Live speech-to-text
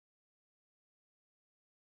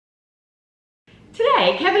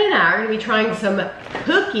Today, Kevin and I are going to be trying some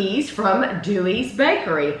cookies from Dewey's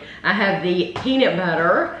Bakery. I have the peanut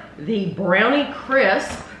butter, the brownie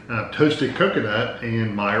crisp, toasted coconut,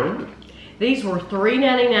 and Meyer Lemon. These were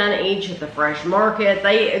 $3.99 each at the Fresh Market.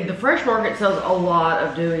 The Fresh Market sells a lot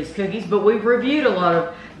of Dewey's cookies, but we've reviewed a lot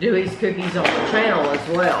of Dewey's cookies on the channel as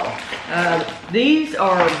well. These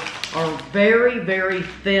are very, very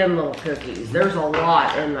thin little cookies. There's a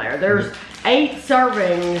lot in there. There's 8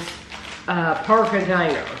 servings per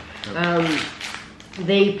container.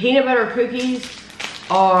 The peanut butter cookies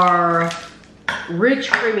are rich,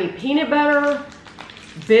 creamy peanut butter,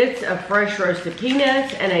 bits of fresh roasted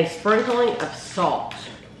peanuts, and a sprinkling of salt.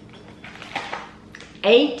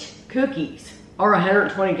 8 cookies are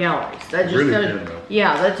 120 calories. That just really tells you,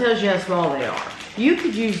 yeah, that tells you how small they are. You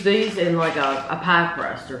could use these in like a pie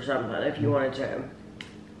crust or something if you wanted to.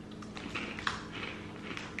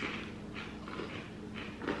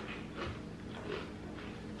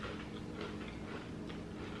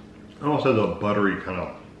 I also have the buttery kind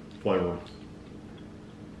of flavor.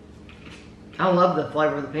 I love the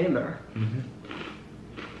flavor of the peanut butter.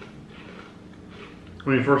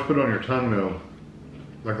 When you first put it on your tongue though,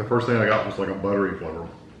 like the first thing I got was like a buttery flavor.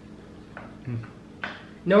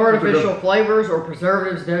 No artificial flavors or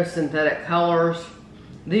preservatives, no synthetic colors.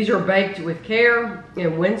 These are baked with care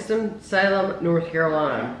in Winston-Salem, North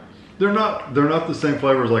Carolina. They're not the same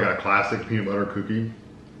flavor as like a classic peanut butter cookie.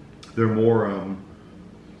 They're more,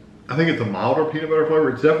 I think it's a milder peanut butter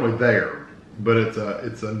flavor. It's definitely there, but it's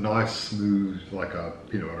a nice, smooth, like a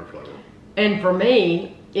peanut butter flavor. And for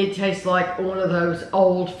me, it tastes like one of those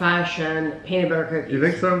old-fashioned peanut butter cookies. You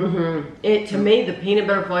think so? To me, the peanut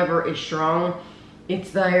butter flavor is strong.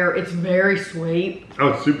 It's there. It's very sweet. Oh,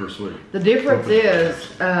 it's super sweet. The difference is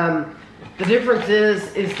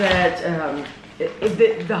that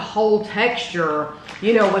the whole texture,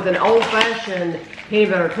 you know, with an old-fashioned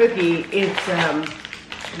peanut butter cookie, it's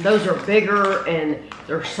those are bigger and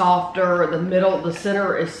they're softer. The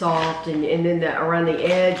center is soft, and then around the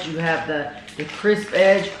edge you have the crisp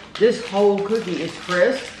edge. This whole cookie is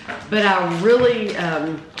crisp, but I really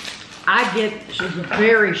I get a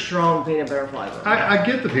very strong peanut butter flavor. I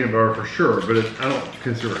get the peanut butter for sure, but I don't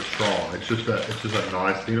consider it strong. It's just a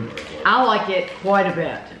nice peanut butter flavor. I like it quite a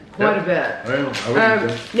bit. Quite a bit. I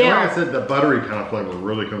would like I said, the buttery kind of flavor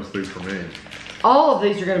really comes through for me. All of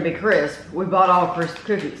these are going to be crisp. We bought all crisp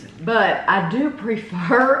cookies. But I do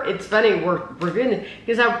prefer, it's funny we're reviewing it,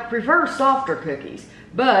 because I prefer softer cookies.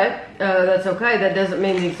 But that's okay. That doesn't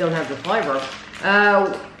mean these don't have the flavor.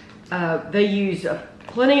 They use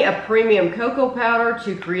plenty of premium cocoa powder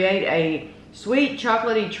to create a sweet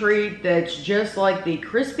chocolatey treat that's just like the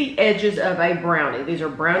crispy edges of a brownie. These are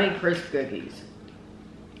brownie crisp cookies.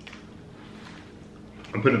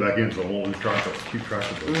 I'm putting it back in so I won't lose track of keep track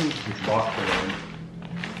of which box they're in.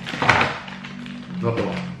 Not that I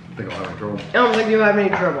think I'll have any trouble. I don't think you'll have any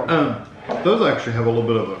trouble. Those actually have a little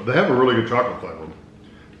bit of they have a really good chocolate flavor,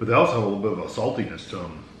 but they also have a little bit of a saltiness to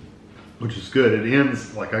them, which is good. It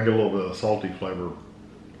ends, like I get a little bit of a salty flavor.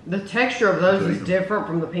 The texture of those is different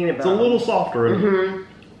from the peanut butter. It's a little softer, isn't it?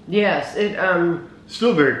 Yes,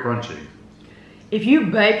 still very crunchy. If you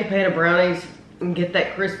bake a pan of brownies and get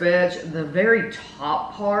that crisp edge, the very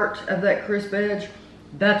top part of that crisp edge,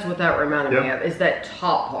 that's what that reminded me of, is that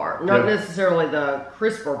top part. Not necessarily the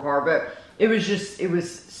crisper part, but it was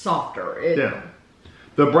softer.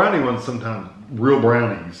 The brownie ones, sometimes real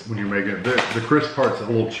brownies, when you're making it, the crisp part's a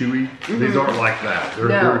little chewy. These aren't like that. They're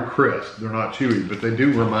very crisp. They're not chewy, but they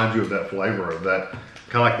do remind you of that flavor, of that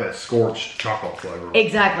kind of like that scorched chocolate flavor.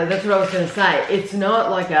 Exactly. That's what I was going to say. It's not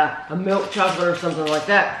like a milk chocolate or something like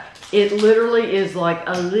that. It literally is like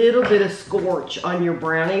a little bit of scorch on your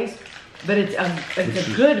brownies, but it's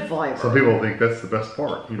a good flavor. Some people think that's the best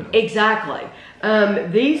part, you know. Exactly.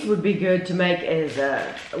 These would be good to make as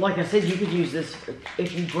like I said, you could use this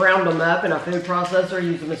if you ground them up in a food processor,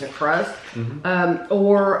 use them as a crust,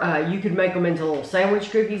 or you could make them into little sandwich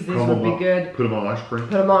cookies. These would be good. Put them on ice cream.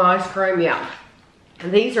 Put them on ice cream, yeah.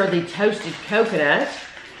 And these are the toasted coconut.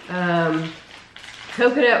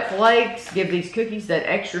 Coconut flakes give these cookies that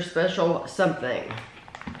extra special something.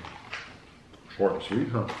 Short and sweet,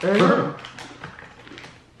 huh?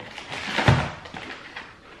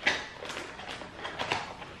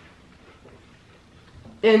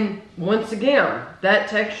 And once again, that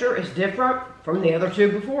texture is different from the other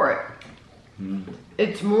two before it.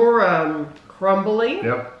 It's more crumbly.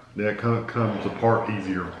 Yep. Yeah, it kind of comes apart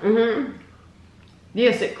easier.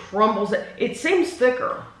 Yes, it crumbles. It seems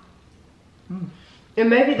thicker. And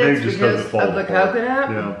maybe that's because of the coconut.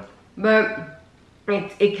 Yeah. But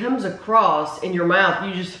it comes across in your mouth.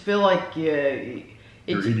 You just feel like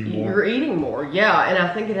You're eating more, yeah. And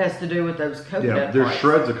I think it has to do with those coconut. Yeah, there's flakes.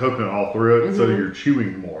 shreds of coconut all through it, so you're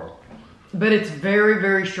chewing more. But it's very,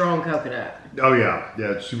 very strong coconut. Oh yeah,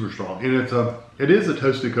 it's super strong, and it is a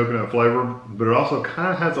toasted coconut flavor, but it also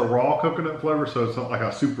kind of has a raw coconut flavor, so it's not like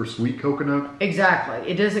a super sweet coconut. Exactly,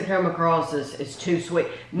 it doesn't come across as too sweet.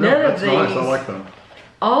 That's nice. I like them.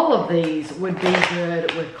 All of these would be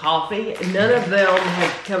good with coffee. None of them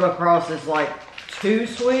have come across as like too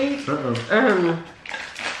sweet.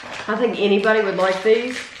 I think anybody would like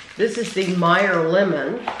these. This is the Meyer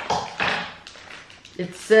Lemon.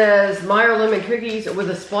 It says Meyer Lemon cookies with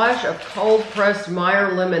a splash of cold pressed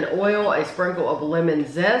Meyer lemon oil, a sprinkle of lemon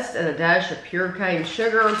zest, and a dash of pure cane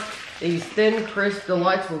sugar. These thin, crisp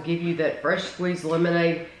delights will give you that fresh squeezed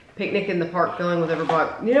lemonade picnic in the park feeling with every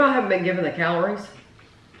bite. You know, I haven't been given the calories.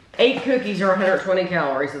 8 cookies are 120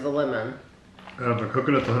 calories of the lemon. The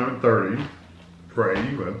coconut's 130 for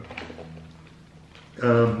 80.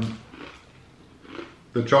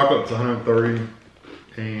 The chocolate's 130,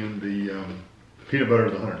 and the peanut butter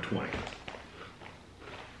is 120.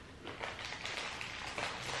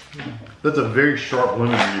 That's a very sharp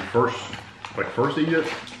lemon when you first eat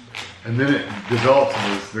it, and then it develops into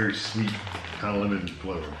this very sweet kind of lemon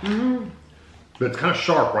flavor. But it's kind of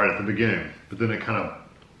sharp right at the beginning, but then it kind of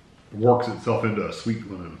works itself into a sweet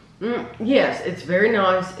lemon. Yes, it's very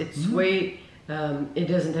nice. It's sweet. It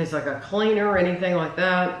doesn't taste like a cleaner or anything like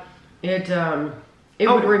that. It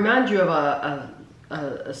would remind you of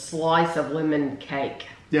a slice of lemon cake.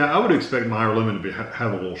 Yeah, I would expect Meyer Lemon to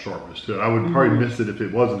have a little sharpness to it. I would probably miss it if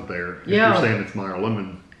it wasn't there. If you're saying it's Meyer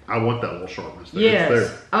Lemon, I want that little sharpness there. Yes.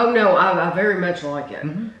 It's there. Oh no, I very much like it.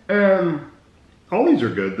 All these are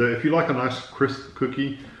good. If you like a nice crisp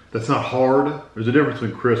cookie that's not hard, there's a difference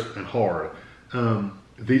between crisp and hard.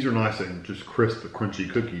 These are nice and just crisp, crunchy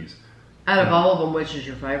cookies. Out of all of them, which is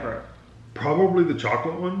your favorite? Probably the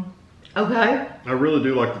chocolate one. Okay. I really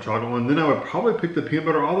do like the chocolate one. Then I would probably pick the peanut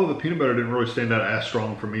butter, although the peanut butter didn't really stand out as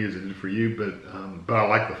strong for me as it did for you, but I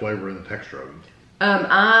like the flavor and the texture of it.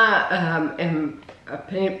 I am a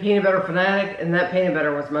peanut butter fanatic, and that peanut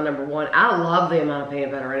butter was my number one. I love the amount of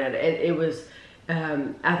peanut butter in it. It was,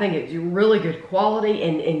 I think it's really good quality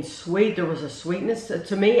and sweet. There was a sweetness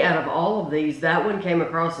to me out of all of these. That one came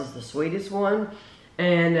across as the sweetest one,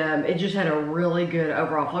 and it just had a really good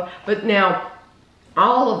overall flavor. But now,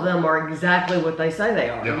 all of them are exactly what they say they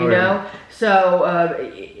are, you know? So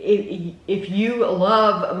if you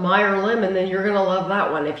love Meyer Lemon, then you're going to love that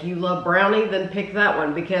one. If you love brownie, then pick that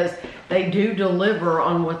one, because they do deliver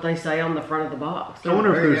on what they say on the front of the box. I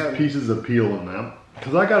wonder if there's pieces of peel in that.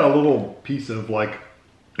 Because I got a little piece of, like,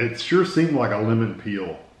 it sure seemed like a lemon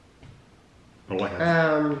peel. Or like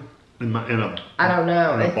a... I don't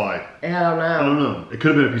know. In a bite. I don't know. It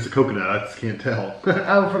could have been a piece of coconut. I just can't tell.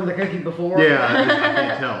 Oh, from the cookie before? Yeah, I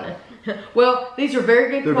can't tell. Well, these are very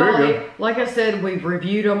good quality. Very good. Like I said, we've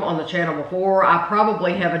reviewed them on the channel before. I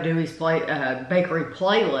probably have a Dewey's Bakery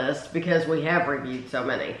playlist because we have reviewed so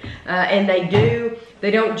many. And they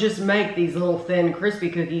don't just make these little thin crispy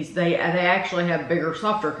cookies. They actually have bigger,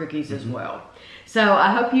 softer cookies as well. So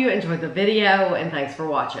I hope you enjoyed the video, and thanks for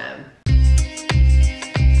watching.